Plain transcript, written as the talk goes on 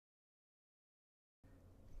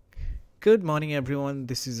Good morning everyone,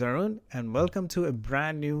 this is Arun and welcome to a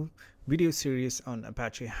brand new video series on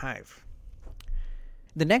Apache Hive.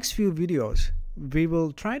 The next few videos, we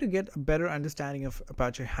will try to get a better understanding of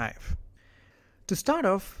Apache Hive. To start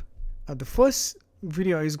off, the first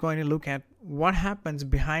video is going to look at what happens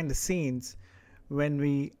behind the scenes when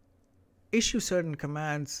we issue certain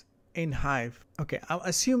commands in Hive. Okay, I'll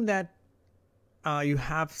assume that you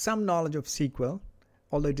have some knowledge of SQL.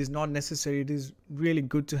 Although it is not necessary, it is really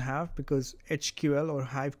good to have because HQL or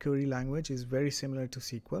Hive query language is very similar to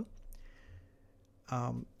SQL.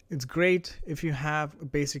 It's great if you have a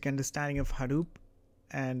basic understanding of Hadoop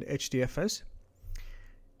and HDFS.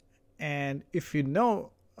 And if you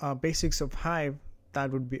know basics of Hive,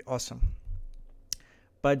 that would be awesome.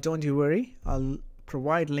 But don't you worry, I'll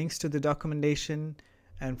provide links to the documentation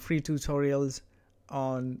and free tutorials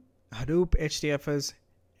on Hadoop, HDFS,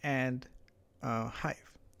 and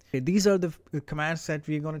Hive. Okay, these are the commands that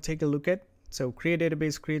we're going to take a look at. So create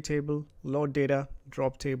database, create table, load data,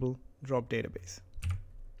 drop table, drop database.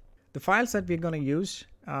 The files that we're going to use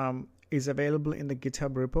is available in the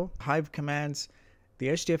GitHub repo. Hive commands, the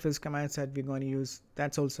HDFS commands that we're going to use,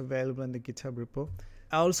 that's also available in the GitHub repo.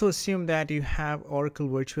 I also assume that you have Oracle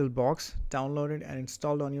VirtualBox downloaded and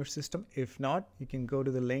installed on your system. If not, you can go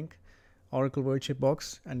to the link Oracle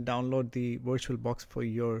VirtualBox and download the VirtualBox for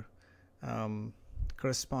your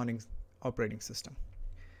corresponding operating system.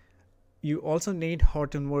 You also need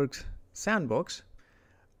Hortonworks Sandbox.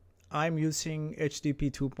 I'm using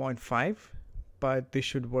HDP 2.5, but this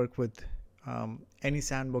should work with any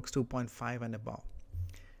Sandbox 2.5 and above.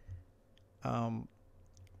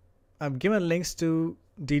 I've given links to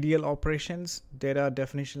DDL operations, data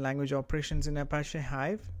definition language operations in Apache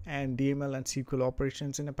Hive, and DML and SQL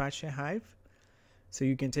operations in Apache Hive. So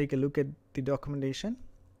you can take a look at the documentation.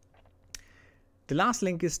 The last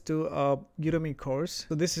link is to a Udemy course.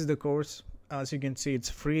 So this is the course. As you can see, it's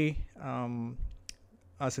free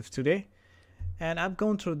as of today. And I've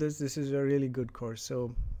gone through this. This is a really good course.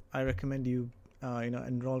 So I recommend you,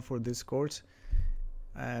 enroll for this course.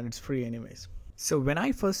 And it's free anyways. So when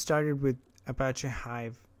I first started with Apache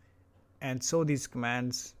Hive and saw these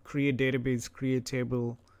commands, create database, create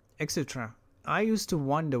table, etc., I used to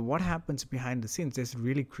wonder what happens behind the scenes. Does it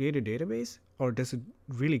really create a database? Or does it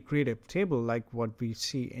really create a table like what we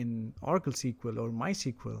see in Oracle SQL or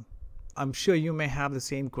MySQL? I'm sure you may have the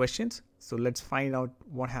same questions. So let's find out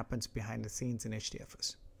what happens behind the scenes in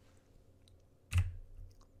HDFS.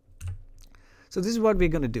 So this is what we're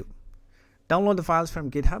going to do. Download the files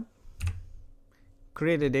from GitHub.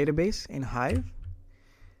 Create a database in Hive.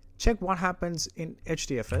 Check what happens in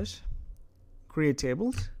HDFS. Create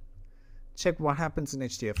tables. Check what happens in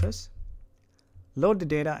HDFS. Load the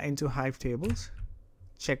data into Hive tables.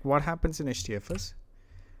 Check what happens in HDFS.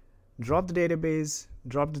 Drop the database,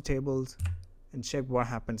 drop the tables, and check what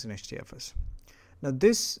happens in HDFS. Now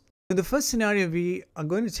in the first scenario, we are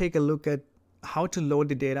going to take a look at how to load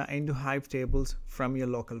the data into Hive tables from your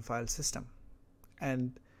local file system.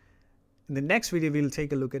 And in the next video, we'll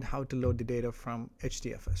take a look at how to load the data from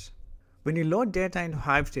HDFS. When you load data into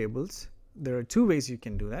Hive tables, there are two ways you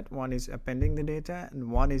can do that. One is appending the data and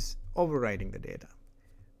one is overriding the data.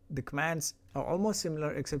 The commands are almost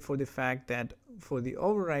similar except for the fact that for the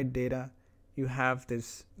override data, you have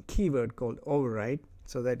this keyword called override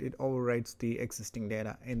so that it overrides the existing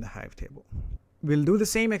data in the Hive table. We'll do the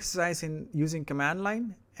same exercise in using command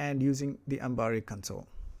line and using the Ambari Console.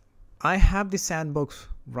 I have the sandbox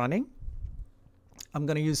running. I'm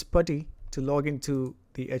going to use PuTTY to log into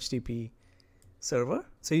the HTTP server.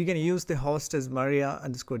 So you can use the host as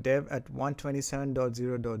Maria_dev at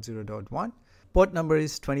 127.0.0.1. Port number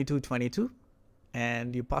is 2222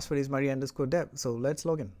 and your password is Maria_dev. So let's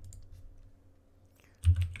log in.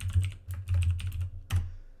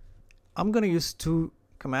 I'm going to use two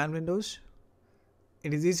command windows.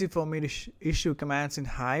 It is easy for me to issue commands in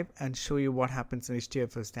Hive and show you what happens in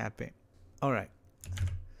HDFS that way. All right.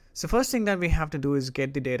 So first thing that we have to do is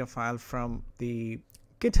get the data file from the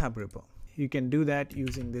GitHub repo. You can do that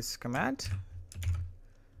using this command.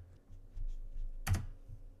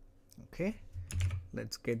 Okay,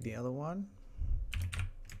 let's get the other one.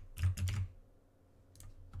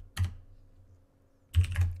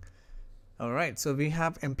 All right, so we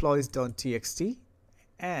have employees.txt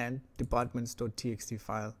and departments.txt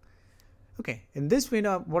file. Okay, in this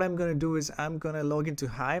video, what I'm going to do is I'm going to log into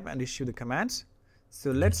Hive and issue the commands.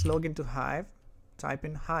 So let's log into Hive, type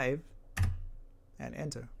in Hive and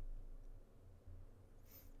enter.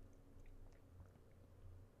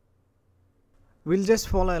 We'll just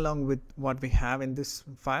follow along with what we have in this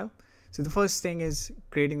file. So the first thing is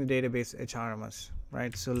creating the database HRMS,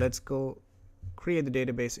 right? So let's go create the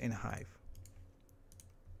database in Hive.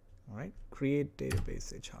 All right, create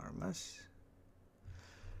database HRMS.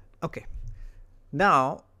 Okay,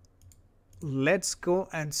 now let's go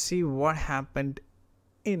and see what happened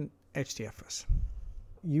in HDFS.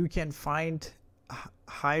 You can find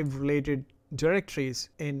Hive related directories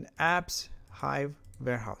in apps Hive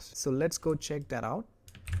warehouse. So let's go check that out.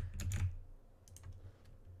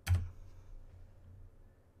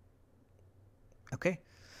 Okay,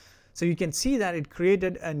 so you can see that it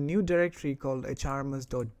created a new directory called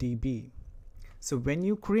hrms.db. So when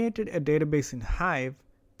you created a database in Hive,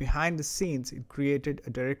 behind the scenes it created a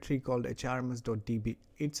directory called hrms.db.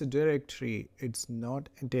 It's a directory, it's not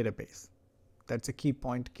a database. That's a key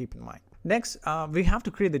point to keep in mind. Next, we have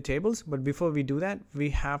to create the tables, but before we do that, we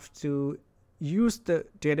have to use the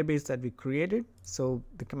database that we created. So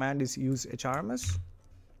the command is use hrms.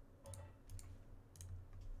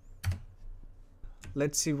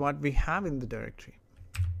 Let's see what we have in the directory.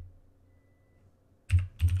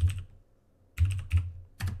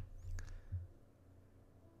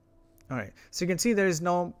 All right, so you can see there is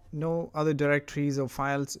no other directories or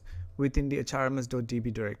files within the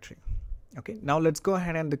hrms.db directory. Okay, now let's go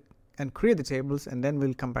ahead and create the tables, and then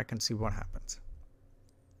we'll come back and see what happens.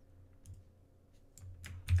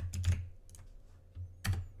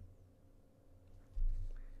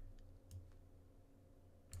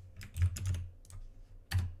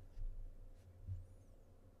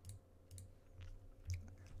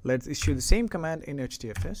 Let's issue the same command in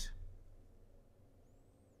HDFS.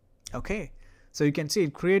 Okay, so you can see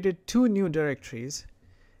it created two new directories,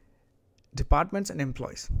 departments and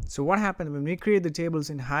employees. So what happened when we create the tables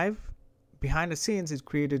in Hive, behind the scenes it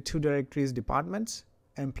created two directories, departments,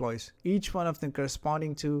 employees, each one of them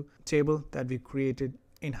corresponding to table that we created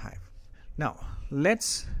in Hive. Now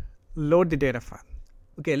let's load the data file.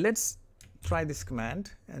 Okay, let's try this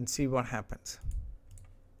command and see what happens.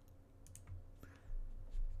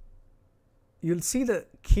 You'll see the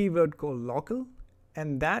keyword called local,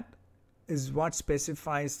 and that is what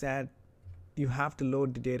specifies that you have to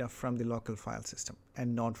load the data from the local file system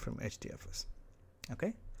and not from HDFS.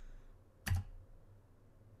 Okay,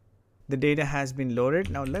 the data has been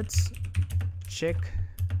loaded. Now let's check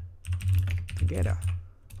the data.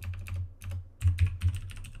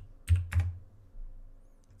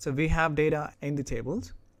 So we have data in the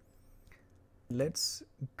tables. Let's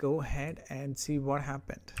go ahead and see what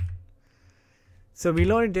happened. So we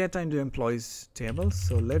loaded data into employees table.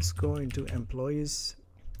 So let's go into employees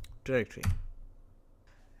directory.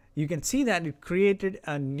 You can see that it created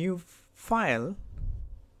a new file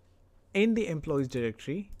in the employees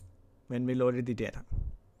directory when we loaded the data.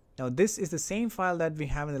 Now this is the same file that we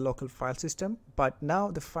have in the local file system, but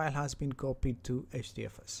now the file has been copied to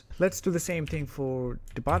HDFS. Let's do the same thing for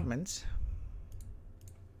departments.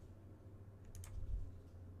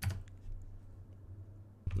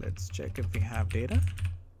 Let's check if we have data.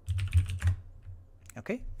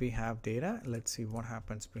 Okay, we have data. Let's see what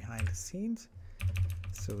happens behind the scenes.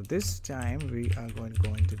 So this time we are going to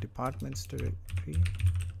go into departments directory.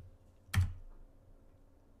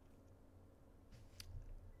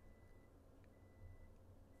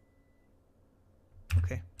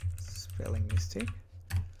 Okay, spelling mistake.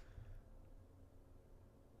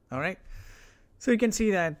 All right, so you can see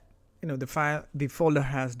that the folder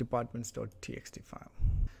has departments.txt file.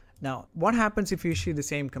 Now what happens if you issue the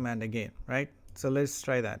same command again, right? So let's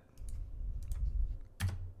try that.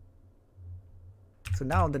 So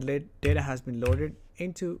now the data has been loaded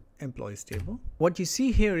into employees table. What you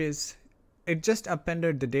see here is it just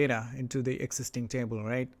appended the data into the existing table,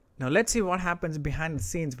 right? Now let's see what happens behind the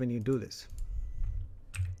scenes when you do this.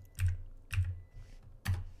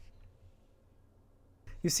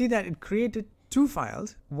 You see that it created two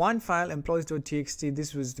files. One file, employees.txt,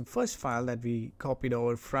 this was the first file that we copied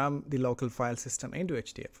over from the local file system into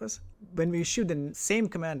HDFS. When we issued the same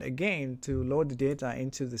command again to load the data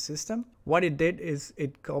into the system, what it did is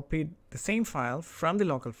it copied the same file from the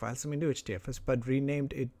local file system into HDFS, but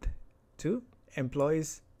renamed it to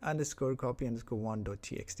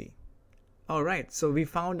employees_copy_1.txt. All right, so we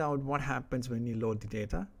found out what happens when you load the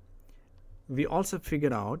data. We also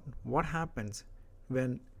figured out what happens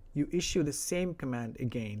when you issue the same command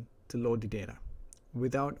again to load the data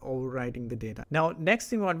without overwriting the data. Now next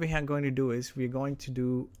thing what we are going to do is we're going to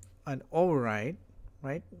do an override,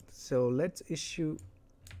 right? So let's issue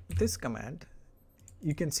this command.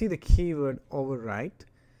 You can see the keyword override.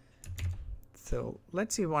 So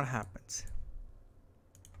let's see what happens.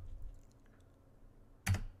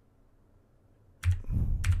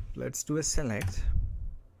 Let's do a select.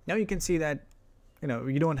 Now you can see that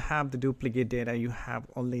you don't have the duplicate data, you have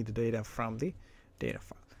only the data from the data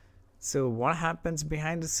file. So what happens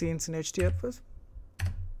behind the scenes in HDFS?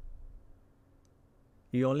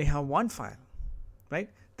 You only have one file, right?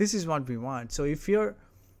 This is what we want. So if you're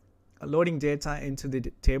loading data into the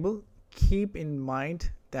table, keep in mind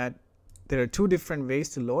that there are two different ways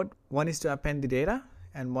to load. One is to append the data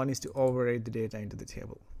and one is to override the data into the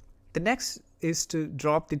table. The next is to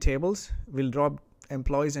drop the tables. We'll drop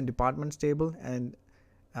employees and departments table, and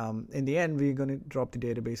in the end we're going to drop the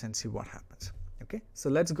database and see what happens. Okay, so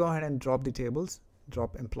let's go ahead and drop the tables,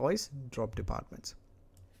 drop employees, drop departments.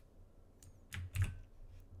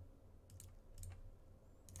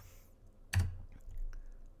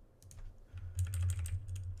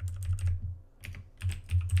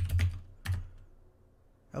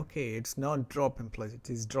 Okay, it's not drop employees, it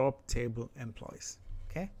is drop table employees.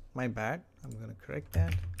 Okay, my bad. I'm going to correct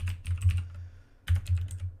that.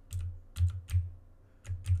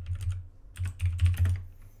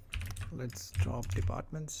 Let's drop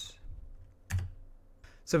departments.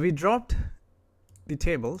 So we dropped the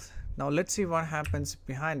tables. Now let's see what happens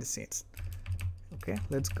behind the scenes. Okay,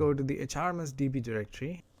 let's go to the HRMS DB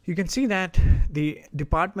directory. You can see that the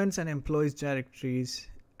departments and employees directories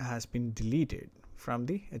has been deleted from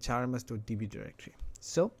the HRMS.db directory.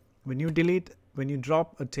 So when you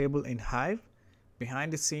drop a table in Hive,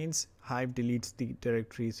 behind the scenes, Hive deletes the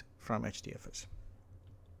directories from HDFS.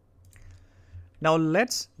 Now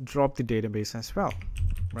let's drop the database as well,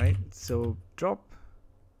 right? So drop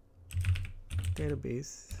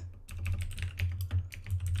database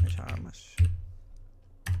HRMS.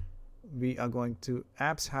 We are going to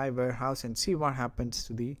apps Hive warehouse and see what happens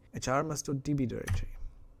to the HRMS.db directory.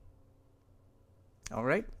 All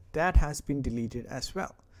right, that has been deleted as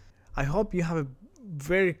well. I hope you have a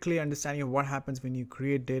very clear understanding of what happens when you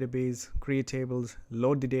create database, create tables,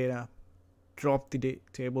 load the data, drop the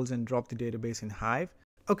tables and drop the database in Hive.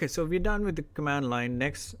 Okay, so we're done with the command line.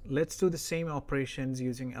 Next, let's do the same operations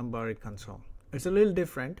using Ambari Console. It's a little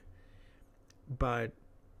different, but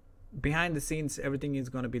behind the scenes, everything is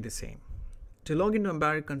going to be the same. To log into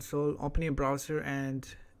Ambari Console, open your browser and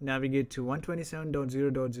navigate to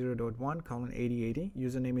 127.0.0.1:8080.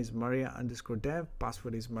 Username is Maria_dev.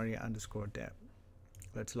 Password is Maria_dev.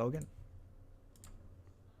 Let's log in.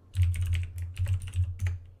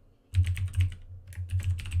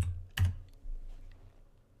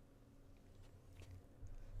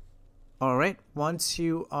 All right, once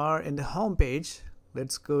you are in the home page,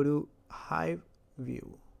 let's go to Hive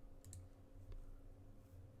view.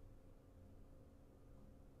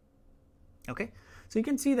 Okay, so you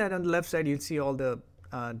can see that on the left side, you'll see all the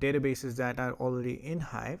databases that are already in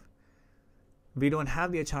Hive. We don't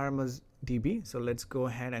have the HRMS DB, so let's go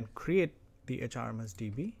ahead and create the HRMS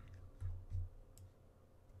DB.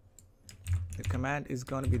 The command is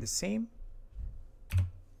going to be the same.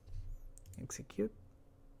 Execute.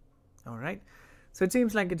 All right, so it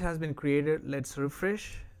seems like it has been created. Let's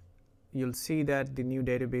refresh. You'll see that the new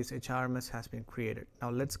database HRMS has been created. Now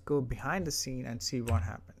let's go behind the scene and see what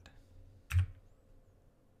happened.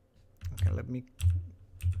 Okay, let me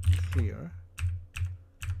clear.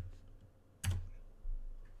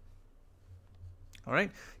 All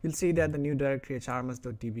right, you'll see that the new directory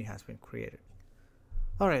HRMS.db has been created.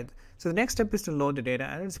 All right, so the next step is to load the data,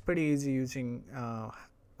 and it's pretty easy using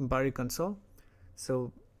Ambari Console.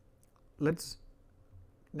 So let's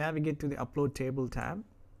navigate to the Upload Table tab.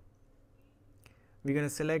 We're going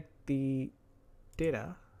to select the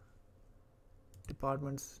data,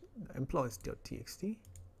 departments, employees.txt,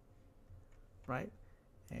 right?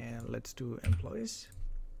 And let's do employees.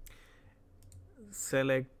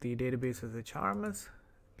 Select the database as HRMS.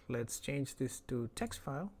 Let's change this to text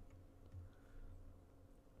file.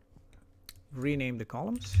 Rename the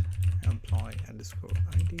columns,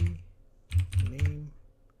 employee_ID, name,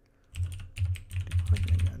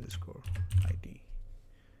 department_ID.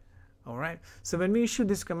 All right, so when we issue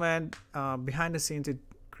this command, behind the scenes, it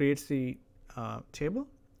creates the table,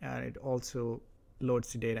 and it also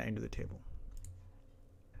loads the data into the table.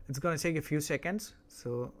 It's going to take a few seconds,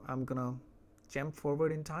 so I'm going to jump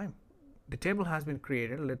forward in time. The table has been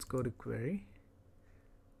created. Let's go to query.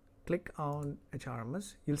 Click on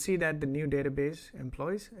HRMS. You'll see that the new database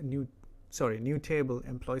employees, new table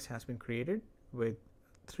employees has been created with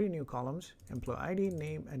 3 new columns: employee ID,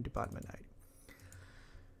 name, and department ID.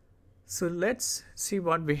 So let's see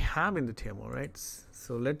what we have in the table, right?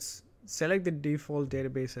 So let's select the default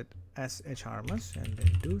database as HRMS and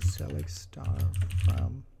then do select star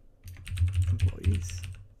from employees.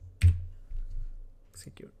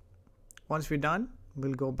 Execute. Once we're done,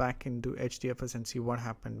 we'll go back into HDFS and see what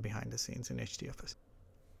happened behind the scenes in HDFS.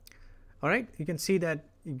 All right, you can see that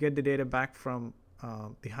you get the data back from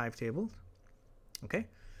the Hive table. Okay,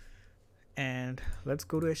 And let's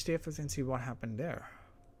go to HDFS and see what happened there.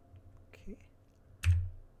 Okay,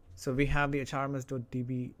 so we have the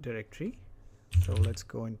hrms.db directory. So let's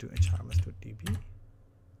go into hrms.db,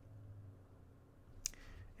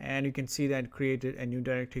 and you can see that it created a new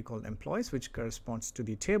directory called employees, which corresponds to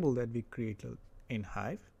the table that we created in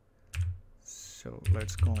Hive. So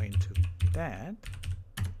let's go into that,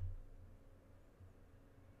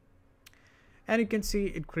 and you can see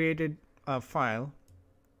it created a file.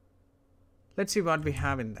 Let's see what we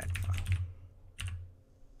have in that file.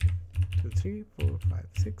 2, 3, 4, 5,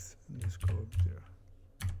 6, and just go 0.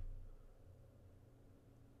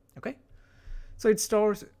 Okay, so it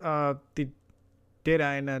stores the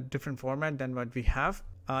data in a different format than what we have.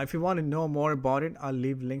 If you want to know more about it, I'll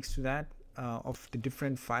leave links to that of the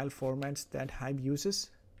different file formats that Hive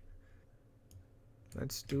uses.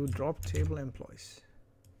 Let's do drop table employees.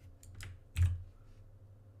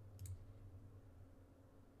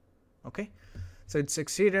 Okay, so it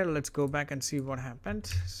succeeded. Let's go back and see what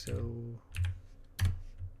happened. So,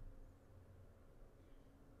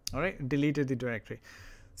 all right, deleted the directory.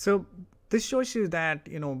 So this shows you that,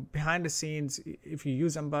 you know, behind the scenes, if you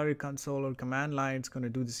use Ambari Console or command line, it's going to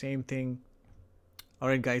do the same thing. All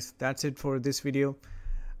right, guys, that's it for this video.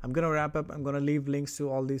 I'm going to wrap up. I'm going to leave links to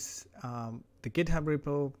all this, the GitHub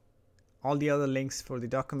repo, all the other links for the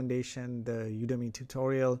documentation, the Udemy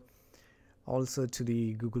tutorial, also to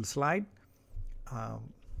the Google slide.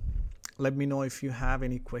 Let me know if you have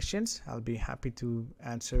any questions. I'll be happy to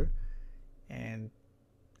answer. And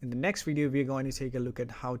in the next video, we're going to take a look at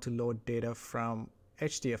how to load data from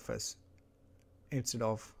HDFS instead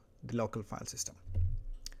of the local file system.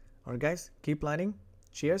 All right, guys, keep learning.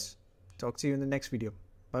 Cheers. Talk to you in the next video.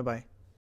 Bye-bye.